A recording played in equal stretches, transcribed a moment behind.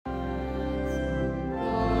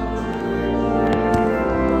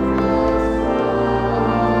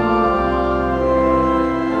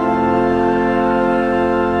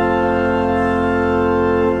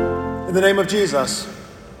name of Jesus.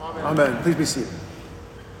 Amen. Amen. Please be seated.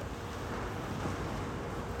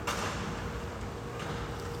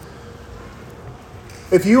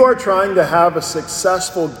 If you are trying to have a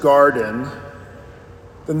successful garden,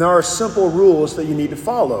 then there are simple rules that you need to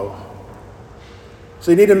follow.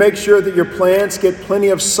 So you need to make sure that your plants get plenty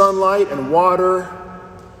of sunlight and water.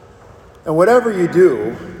 And whatever you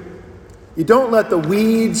do, you don't let the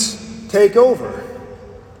weeds take over.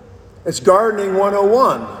 It's gardening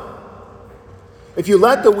 101. If you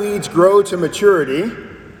let the weeds grow to maturity,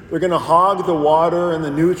 they're going to hog the water and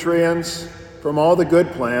the nutrients from all the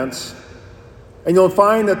good plants. And you'll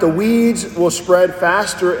find that the weeds will spread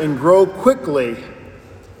faster and grow quickly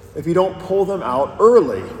if you don't pull them out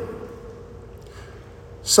early.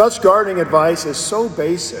 Such gardening advice is so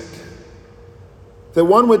basic that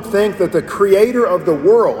one would think that the creator of the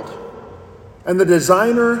world and the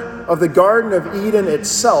designer of the Garden of Eden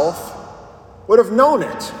itself would have known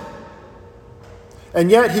it. And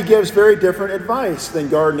yet he gives very different advice than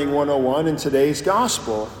Gardening 101 in today's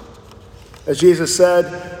gospel. As Jesus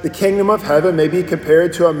said, the kingdom of heaven may be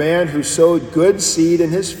compared to a man who sowed good seed in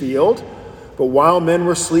his field, but while men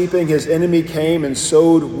were sleeping, his enemy came and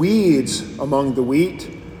sowed weeds among the wheat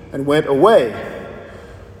and went away.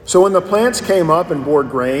 So when the plants came up and bore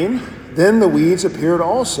grain, then the weeds appeared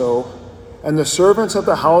also. And the servants of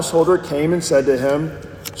the householder came and said to him,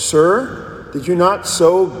 "Sir, did you not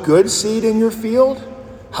sow good seed in your field?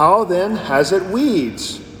 How then has it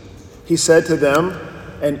weeds?" He said to them,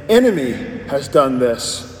 "An enemy has done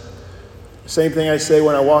this." Same thing I say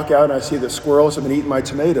when I walk out and I see that squirrels have been eating my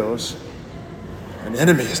tomatoes. An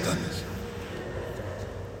enemy has done this.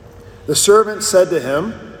 The servant said to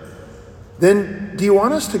him, "Then do you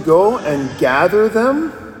want us to go and gather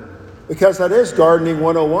them?" Because that is gardening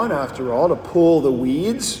 101 after all, to pull the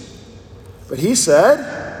weeds. But he said,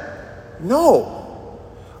 "No,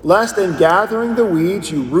 lest in gathering the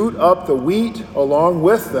weeds you root up the wheat along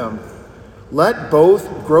with them. Let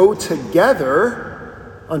both grow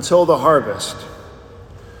together until the harvest."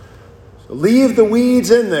 So leave the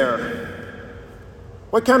weeds in there.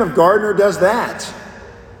 What kind of gardener does that?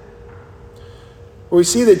 Well, we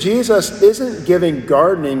see that Jesus isn't giving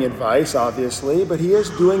gardening advice, obviously, but he is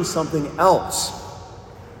doing something else.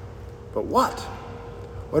 But what?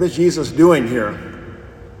 What is Jesus doing here?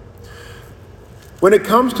 When it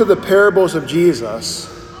comes to the parables of Jesus,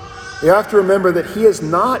 you have to remember that he is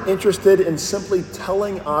not interested in simply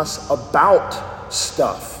telling us about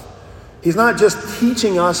stuff. He's not just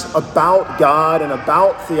teaching us about God and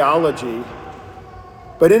about theology.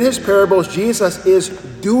 But in his parables, Jesus is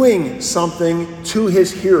doing something to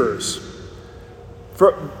his hearers.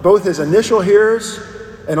 For both his initial hearers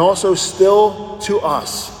and also still to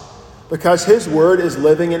us. Because his word is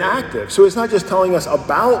living and active. So he's not just telling us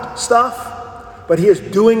about stuff, but he is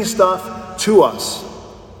doing stuff to us.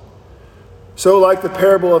 So like the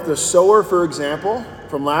parable of the sower, for example,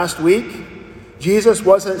 from last week, Jesus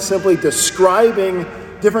wasn't simply describing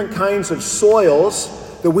different kinds of soils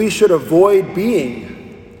that we should avoid being.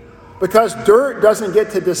 Because dirt doesn't get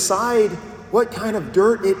to decide what kind of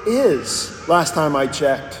dirt it is, last time I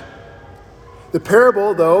checked. The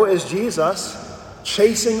parable, though, is Jesus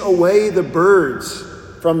chasing away the birds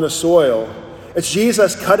from the soil. It's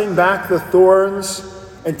Jesus cutting back the thorns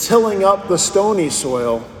and tilling up the stony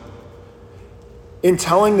soil. In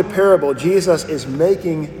telling the parable, Jesus is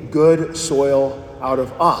making good soil out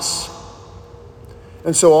of us.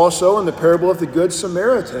 And so also in the parable of the Good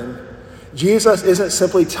Samaritan, Jesus isn't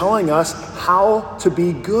simply telling us how to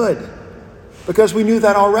be good, because we knew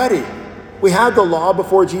that already. We had the law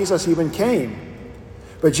before Jesus even came.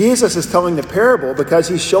 But Jesus is telling the parable because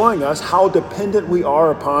he's showing us how dependent we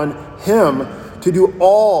are upon him to do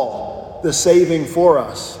all the saving for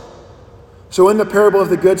us. So in the parable of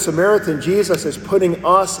the Good Samaritan, Jesus is putting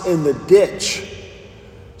us in the ditch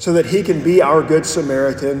so that he can be our Good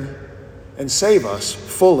Samaritan and save us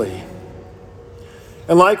fully.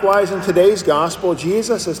 And likewise, in today's gospel,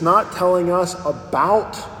 Jesus is not telling us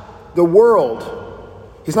about the world.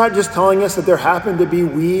 He's not just telling us that there happen to be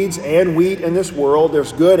weeds and wheat in this world.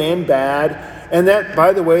 There's good and bad. And that,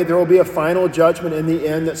 by the way, there will be a final judgment in the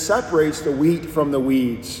end that separates the wheat from the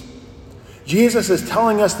weeds. Jesus is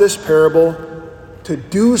telling us this parable to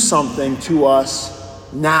do something to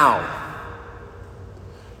us now.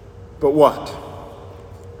 But what?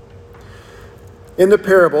 In the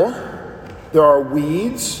parable, there are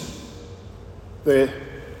weeds.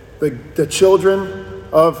 The children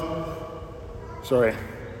of,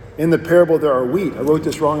 in the parable there are wheat. I wrote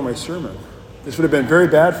this wrong in my sermon. This would have been very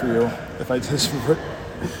bad for you if I just wrote.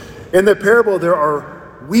 In the parable there are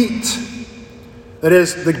wheat. That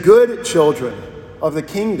is, the good children of the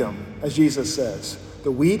kingdom, as Jesus says.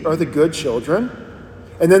 The wheat are the good children,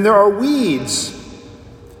 and then there are weeds.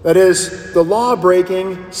 That is, the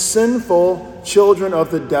law-breaking, sinful children of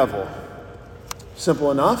the devil. Simple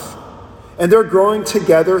enough. And they're growing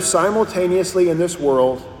together simultaneously in this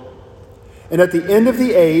world. And at the end of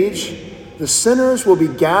the age, the sinners will be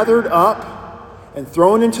gathered up and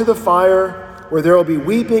thrown into the fire, where there will be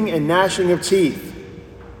weeping and gnashing of teeth.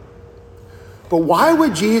 But why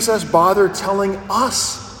would Jesus bother telling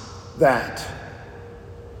us that?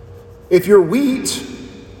 If you're wheat,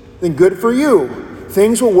 then good for you.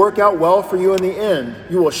 Things will work out well for you in the end.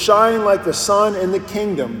 You will shine like the sun in the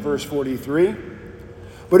kingdom, verse 43.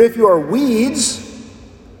 But if you are weeds,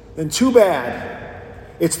 then too bad.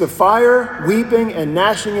 It's the fire, weeping, and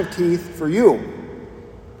gnashing of teeth for you.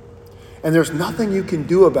 And there's nothing you can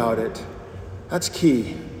do about it. That's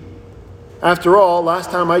key. After all, last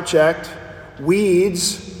time I checked,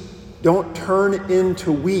 weeds don't turn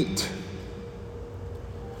into wheat.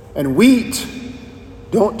 And wheat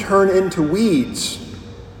don't turn into weeds.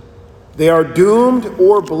 They are doomed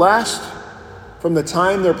or blessed from the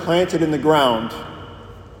time they're planted in the ground.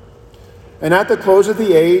 And at the close of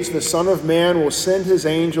the age, the Son of Man will send his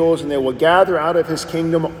angels, and they will gather out of his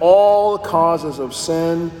kingdom all causes of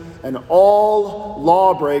sin and all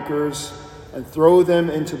lawbreakers and throw them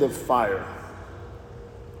into the fire.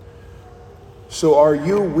 So are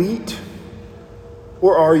you wheat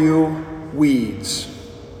or are you weeds?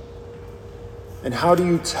 And how do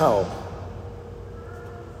you tell?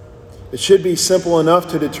 It should be simple enough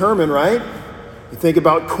to determine, right? You think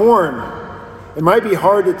about corn. It might be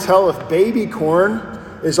hard to tell if baby corn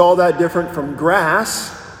is all that different from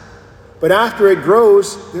grass, but after it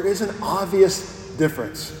grows, there is an obvious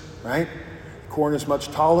difference, right? Corn is much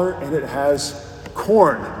taller and it has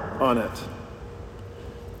corn on it.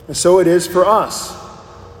 And so it is for us.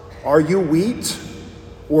 Are you wheat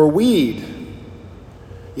or weed?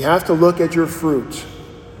 You have to look at your fruit.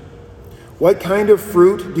 What kind of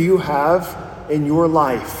fruit do you have in your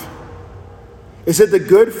life? Is it the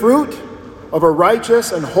good fruit of a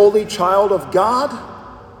righteous and holy child of God?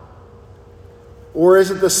 Or is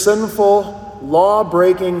it the sinful,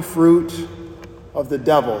 law-breaking fruit of the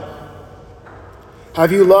devil?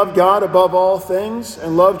 Have you loved God above all things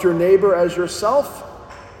and loved your neighbor as yourself?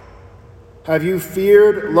 Have you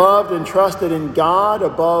feared, loved, and trusted in God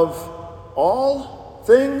above all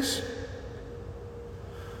things?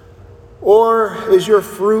 Or is your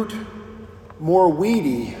fruit more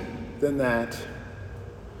weedy than that?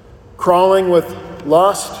 Crawling with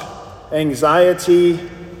lust, anxiety,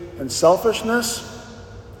 and selfishness,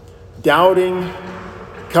 doubting,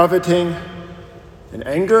 coveting, and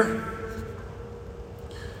anger?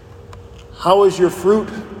 How is your fruit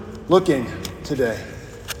looking today?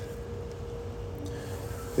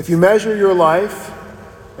 If you measure your life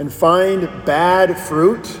and find bad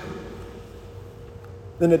fruit,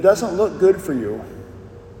 then it doesn't look good for you.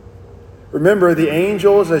 Remember, the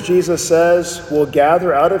angels, as Jesus says, will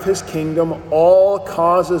gather out of his kingdom all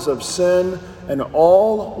causes of sin and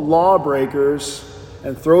all lawbreakers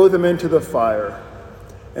and throw them into the fire.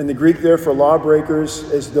 And the Greek there for lawbreakers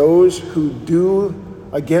is those who do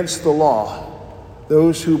against the law,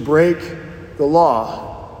 those who break the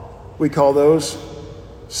law. We call those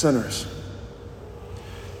sinners.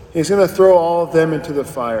 He's going to throw all of them into the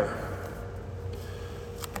fire.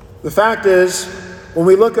 The fact is, when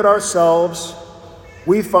we look at ourselves,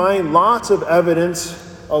 we find lots of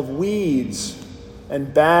evidence of weeds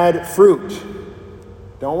and bad fruit,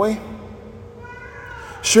 don't we?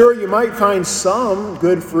 Sure, you might find some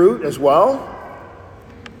good fruit as well,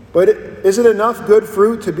 but is it enough good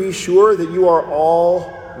fruit to be sure that you are all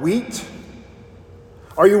wheat?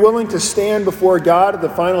 Are you willing to stand before God at the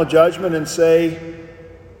final judgment and say,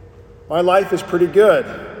 my life is pretty good.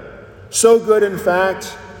 So good, in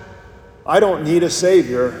fact, I don't need a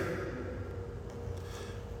Savior.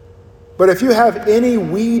 But if you have any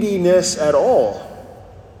weediness at all,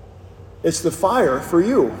 it's the fire for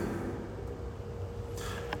you.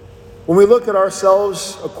 When we look at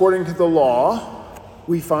ourselves according to the law,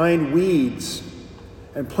 we find weeds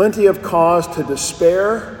and plenty of cause to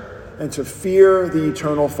despair and to fear the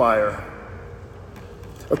eternal fire.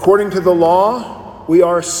 According to the law, we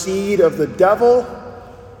are seed of the devil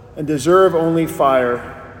and deserve only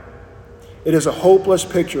fire. It is a hopeless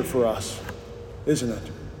picture for us, isn't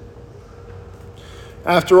it?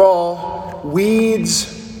 After all,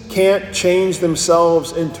 weeds can't change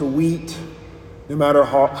themselves into wheat, no matter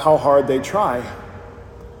how hard they try.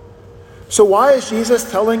 So why is Jesus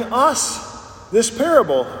telling us this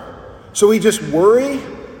parable? So we just worry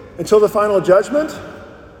until the final judgment?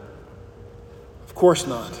 Of course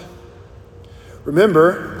not.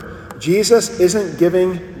 Remember, Jesus isn't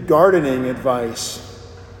giving gardening advice.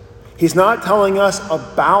 He's not telling us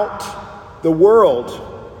about the world,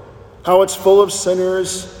 how it's full of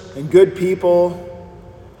sinners and good people,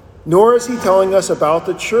 nor is he telling us about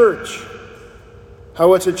the church,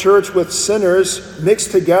 how it's a church with sinners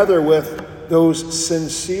mixed together with those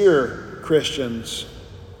sincere Christians.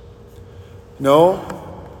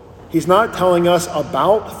 No, he's not telling us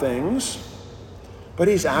about things, but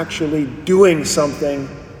he's actually doing something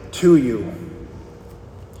to you.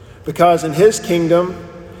 Because in his kingdom,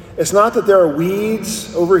 it's not that there are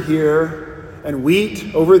weeds over here and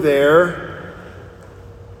wheat over there,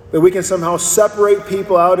 that we can somehow separate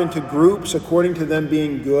people out into groups according to them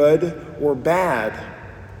being good or bad.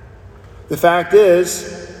 The fact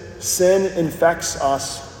is, sin infects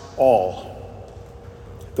us all.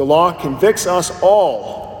 The law convicts us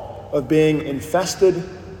all of being infested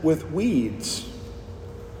with weeds.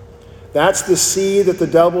 That's the seed that the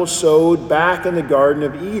devil sowed back in the Garden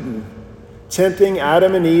of Eden, tempting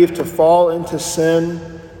Adam and Eve to fall into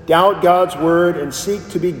sin, doubt God's word, and seek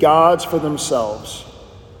to be gods for themselves.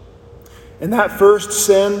 And that first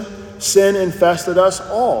sin infested us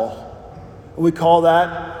all. And we call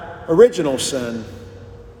that original sin.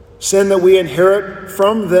 Sin that we inherit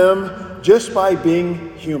from them just by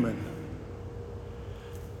being human.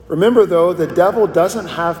 Remember, though, the devil doesn't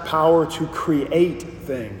have power to create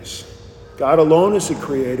things. God alone is the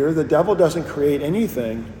creator. The devil doesn't create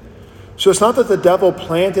anything. So it's not that the devil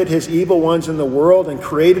planted his evil ones in the world and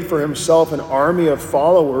created for himself an army of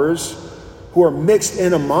followers who are mixed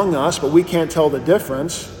in among us, but we can't tell the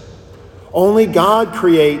difference. Only God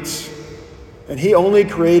creates, and he only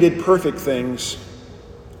created perfect things.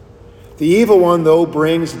 The evil one, though,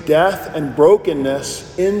 brings death and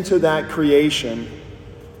brokenness into that creation.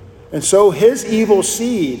 And so his evil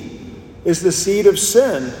seed is the seed of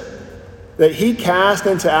sin that he cast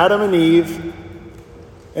into Adam and Eve,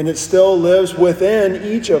 and it still lives within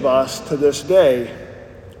each of us to this day.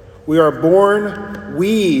 We are born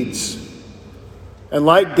weeds, and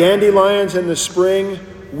like dandelions in the spring,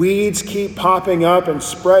 weeds keep popping up and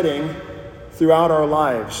spreading throughout our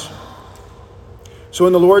lives. So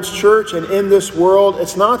in the Lord's church and in this world,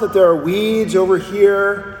 it's not that there are weeds over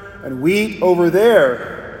here and wheat over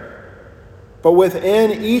there, but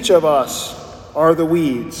within each of us are the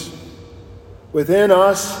weeds. Within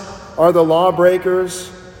us are the lawbreakers,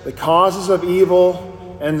 the causes of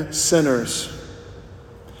evil, and sinners.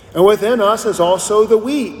 And within us is also the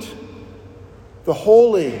wheat, the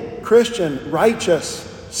holy, Christian, righteous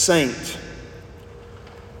saint.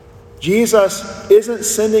 Jesus isn't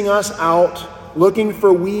sending us out looking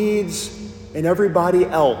for weeds in everybody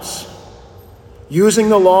else, using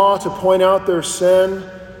the law to point out their sin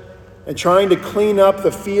and trying to clean up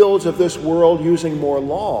the fields of this world using more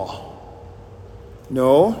law.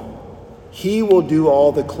 No, he will do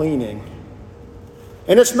all the cleaning.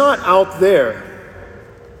 And it's not out there,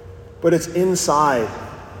 but it's inside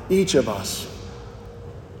each of us.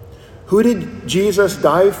 Who did Jesus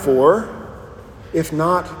die for, if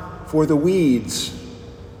not for the weeds?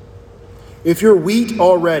 If you're wheat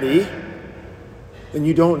already, then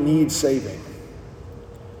you don't need saving.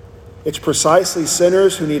 It's precisely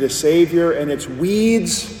sinners who need a Savior, and it's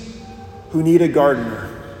weeds who need a gardener.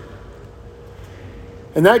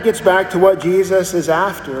 And that gets back to what Jesus is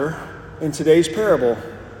after in today's parable.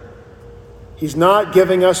 He's not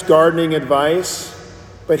giving us gardening advice,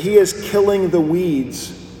 but he is killing the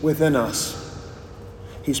weeds within us.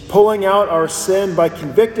 He's pulling out our sin by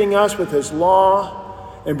convicting us with his law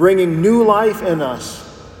and bringing new life in us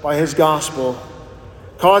by his gospel,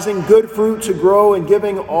 causing good fruit to grow and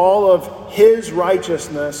giving all of his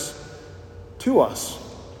righteousness to us.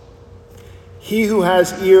 He who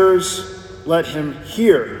has ears, let him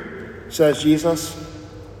hear, says Jesus,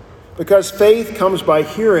 because faith comes by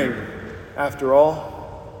hearing, after all.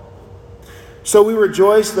 So we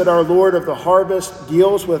rejoice that our Lord of the harvest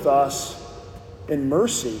deals with us in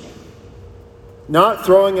mercy, not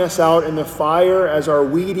throwing us out in the fire as our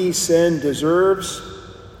weedy sin deserves,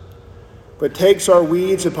 but takes our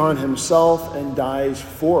weeds upon himself and dies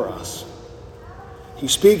for us. He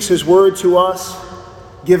speaks his word to us,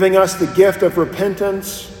 giving us the gift of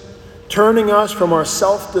repentance, turning us from our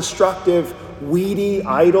self-destructive, weedy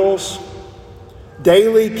idols,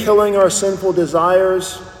 daily killing our sinful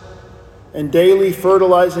desires, and daily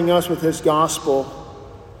fertilizing us with his gospel,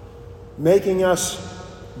 making us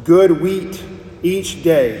good wheat each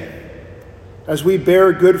day as we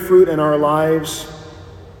bear good fruit in our lives,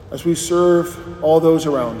 as we serve all those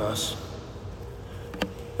around us.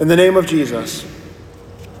 In the name of Jesus,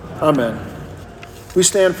 amen. We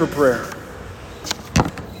stand for prayer.